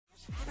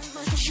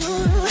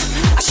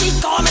She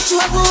called me to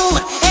her room.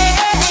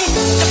 Hey,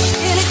 the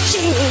pretty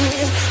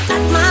genius,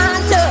 not my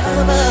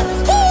lover.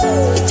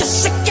 Ooh, it's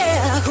just a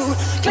girl who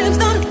claims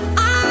that I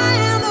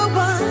am the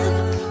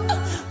one,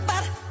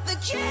 but the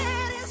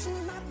kid is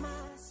not my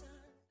son.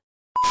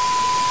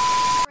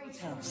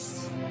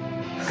 Kratos,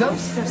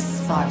 ghost of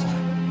Sparta,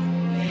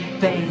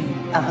 bane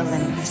of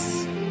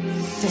Olympus,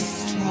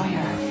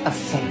 destroyer of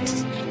fate,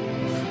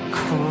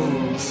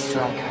 cruel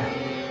striker,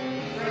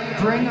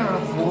 bringer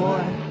of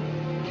war,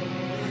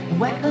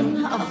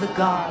 weapon of the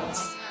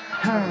gods,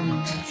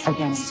 turned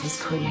against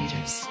his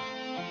creators.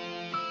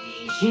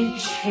 He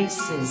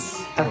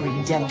chases a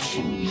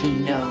redemption he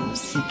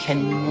knows he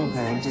can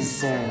never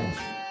deserve.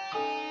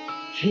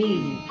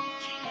 He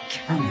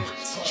cannot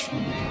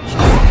change.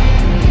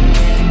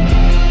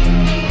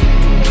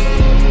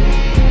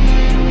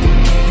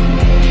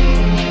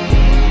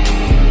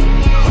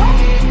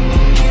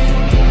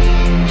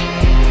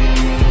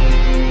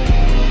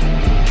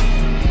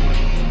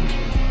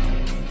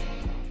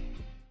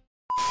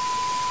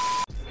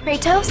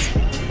 Kratos?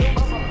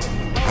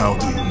 How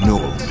do you know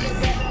of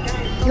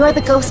me? You're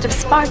the ghost of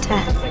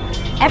Sparta.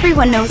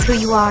 Everyone knows who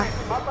you are.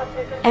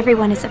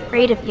 Everyone is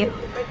afraid of you.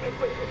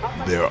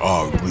 There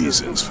are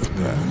reasons for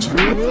that.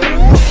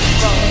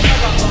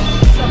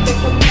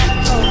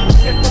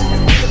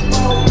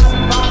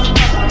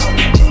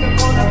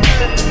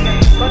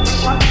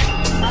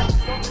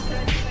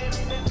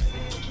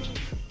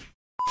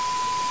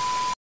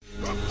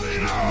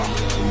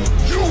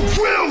 You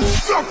will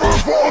suffer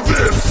for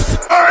this!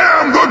 I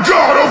am the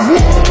god of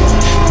war!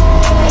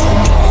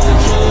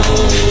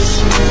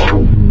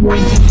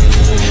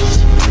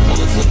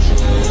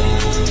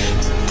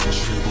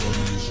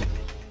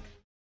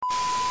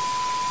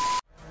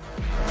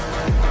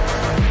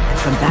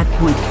 From that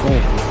point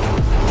forward,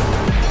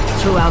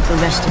 throughout the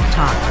rest of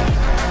time,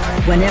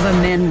 whenever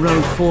men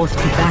rode forth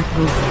to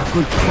battle for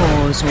good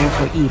cause or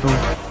for evil,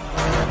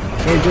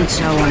 they did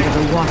so under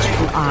the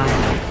watchful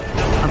eye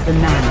of the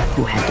man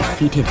who had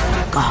defeated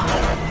God.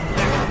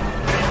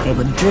 They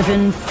were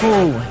driven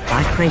forward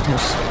by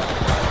Kratos,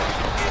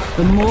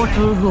 the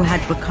mortal who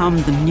had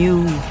become the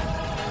new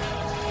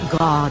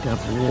god of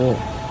war.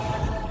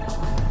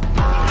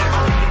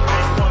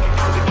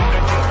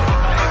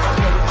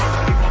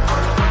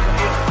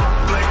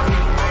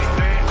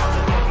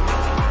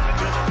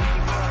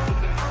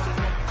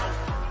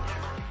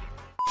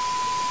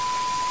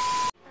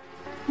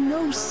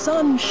 No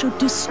son should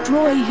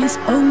destroy his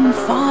own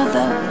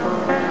father.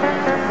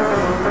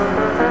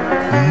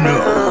 No,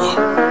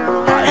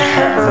 I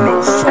have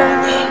no father.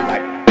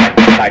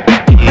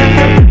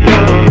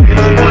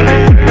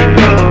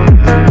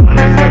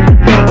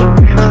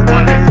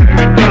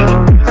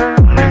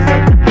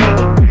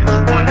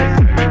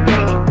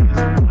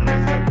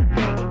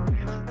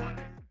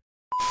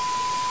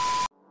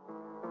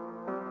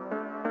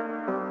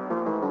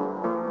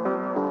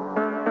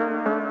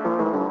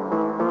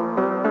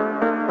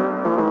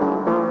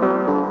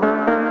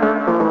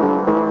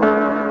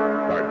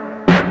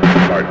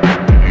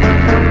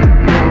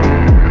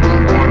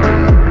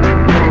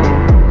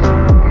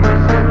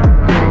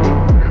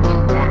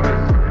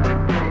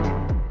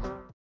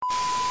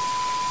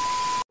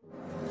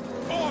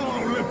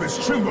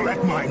 Tremble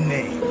at my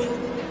name.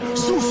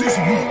 Zeus is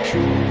weak.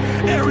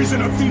 Ares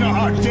and Athena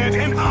are dead,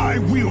 and I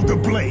wield the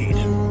blade.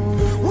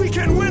 We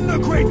can win the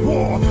great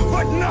war,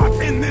 but not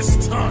in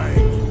this time.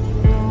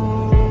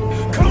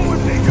 Come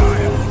with me,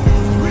 Gaia.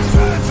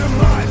 Return to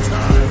my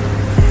time.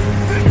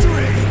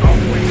 Victory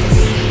awaits.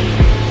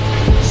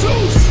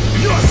 Zeus,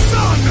 your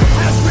son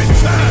has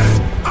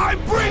returned. I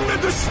bring the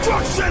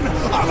destruction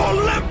of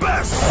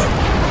Olympus.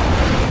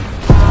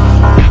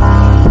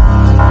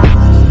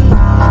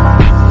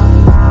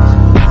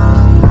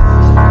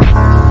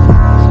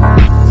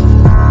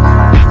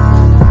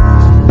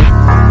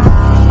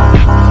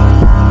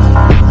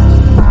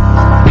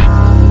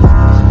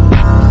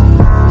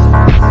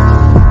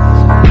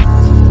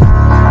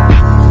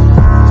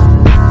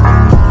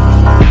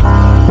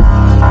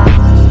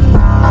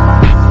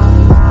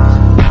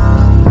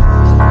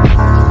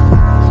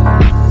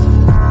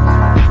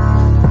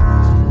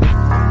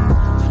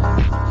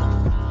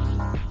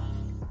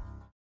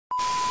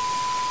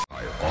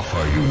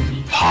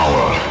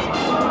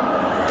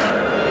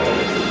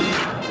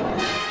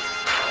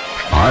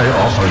 I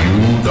offer you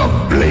the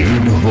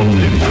Blade of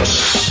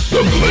Olympus.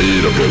 The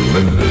Blade of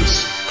Olympus?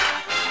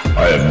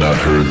 I have not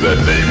heard that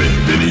name in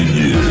many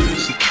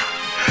years.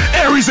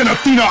 Ares and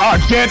Athena are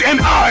dead,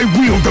 and I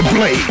wield the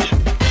blade.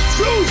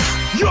 Zeus,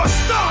 your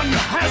son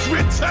has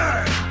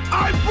returned.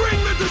 I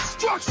bring the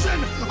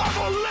destruction of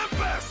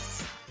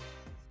Olympus.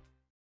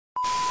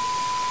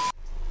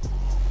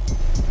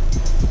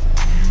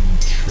 You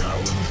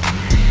challenge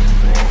me,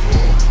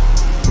 mortal?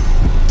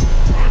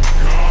 The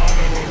god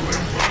of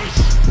Olympus?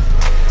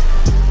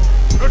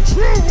 A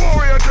true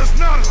warrior does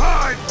not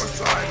hide,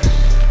 Poseidon.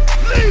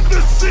 Leave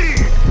the sea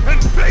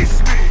and face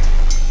me.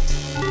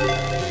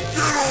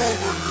 Get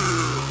over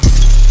here.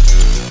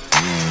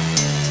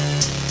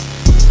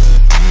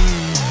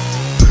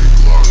 Take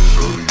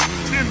luxury.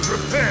 In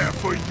prepare that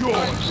for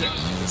your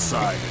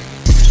deciding.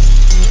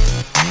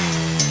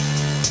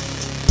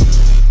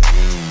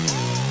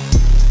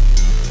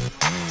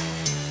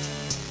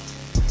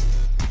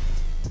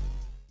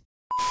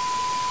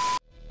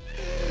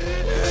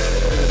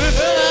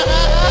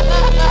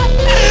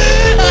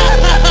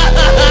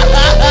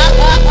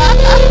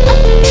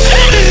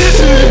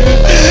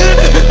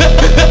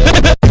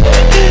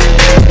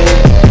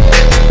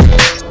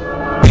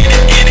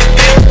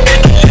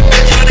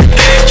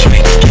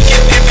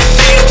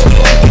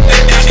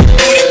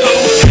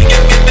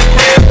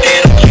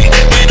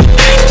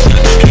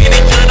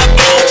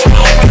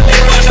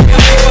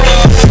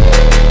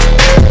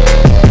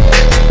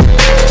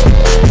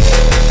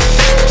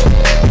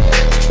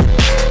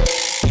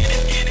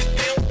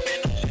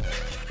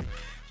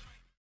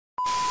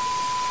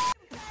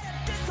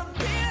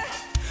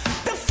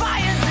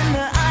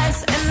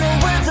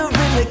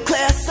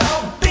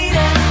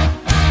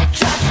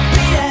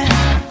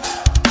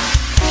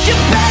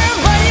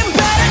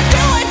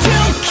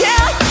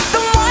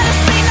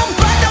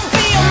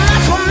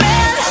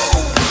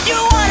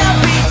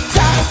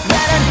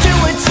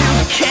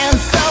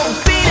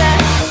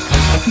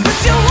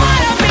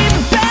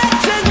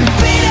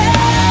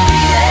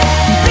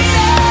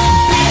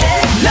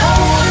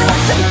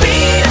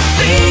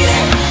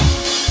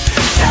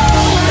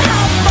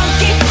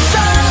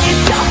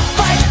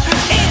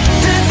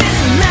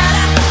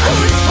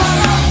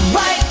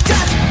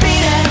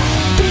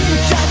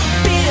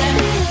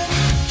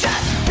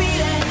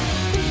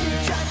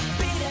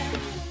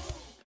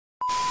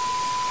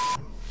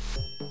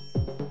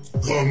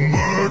 The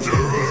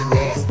murderer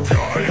of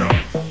Gaia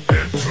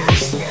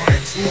enters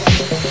light.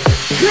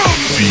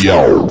 Come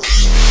beyond.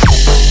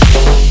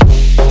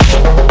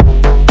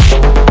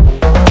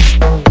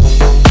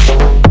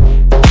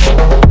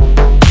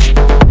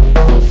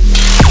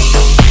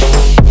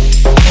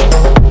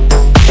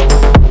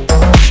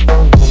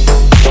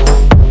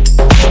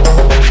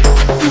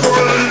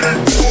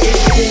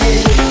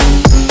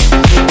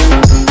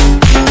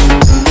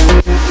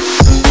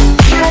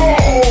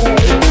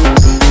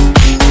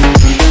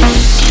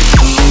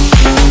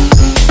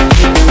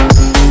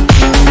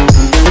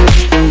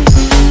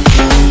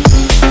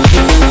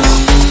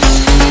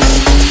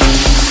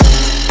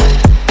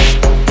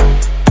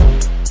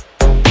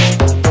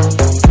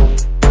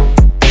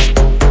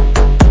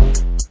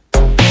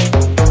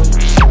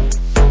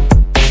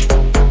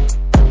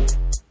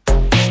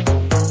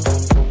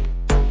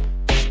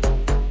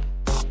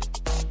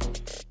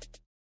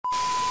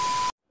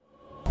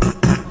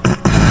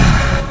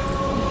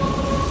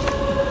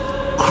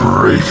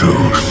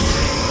 Kratos.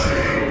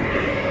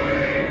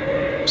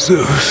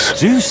 Zeus.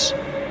 Zeus?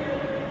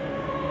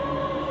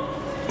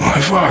 My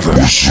father.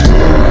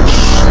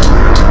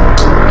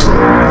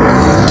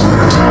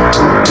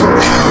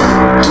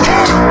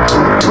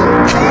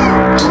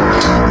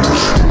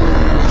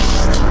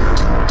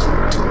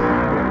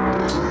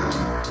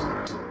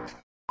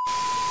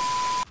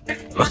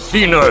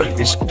 Athena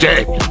is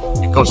dead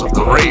because of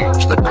the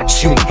rage that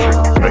consumed her,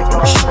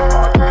 Kratos.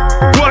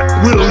 What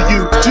will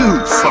you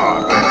do,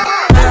 father?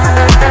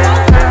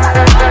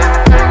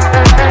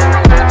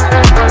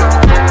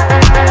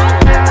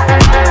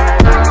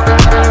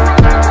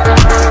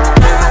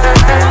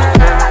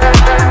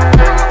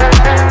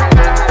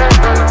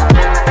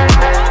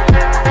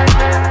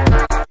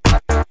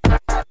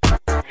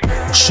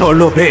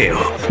 Solo veo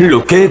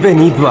lo que he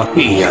venido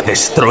aquí a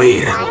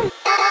destruir.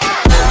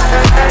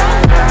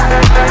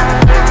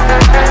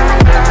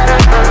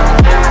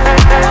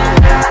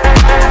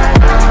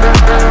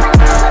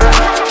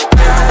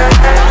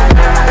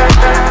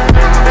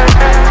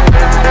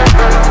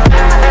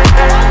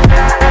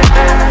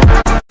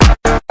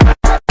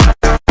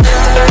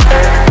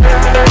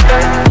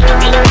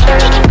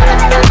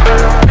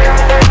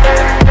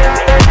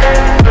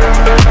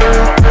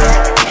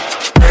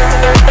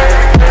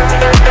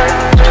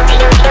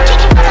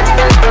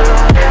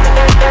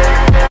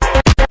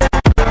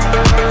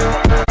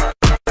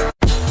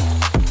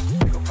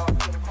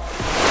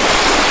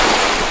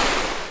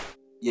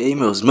 E aí,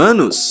 meus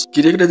manos?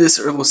 Queria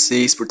agradecer a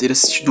vocês por terem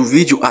assistido o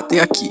vídeo até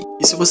aqui.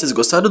 E se vocês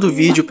gostaram do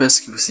vídeo,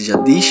 peço que vocês já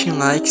deixem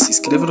like, se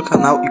inscrevam no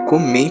canal e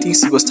comentem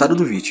se gostaram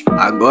do vídeo.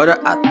 Agora,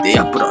 até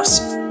a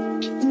próxima!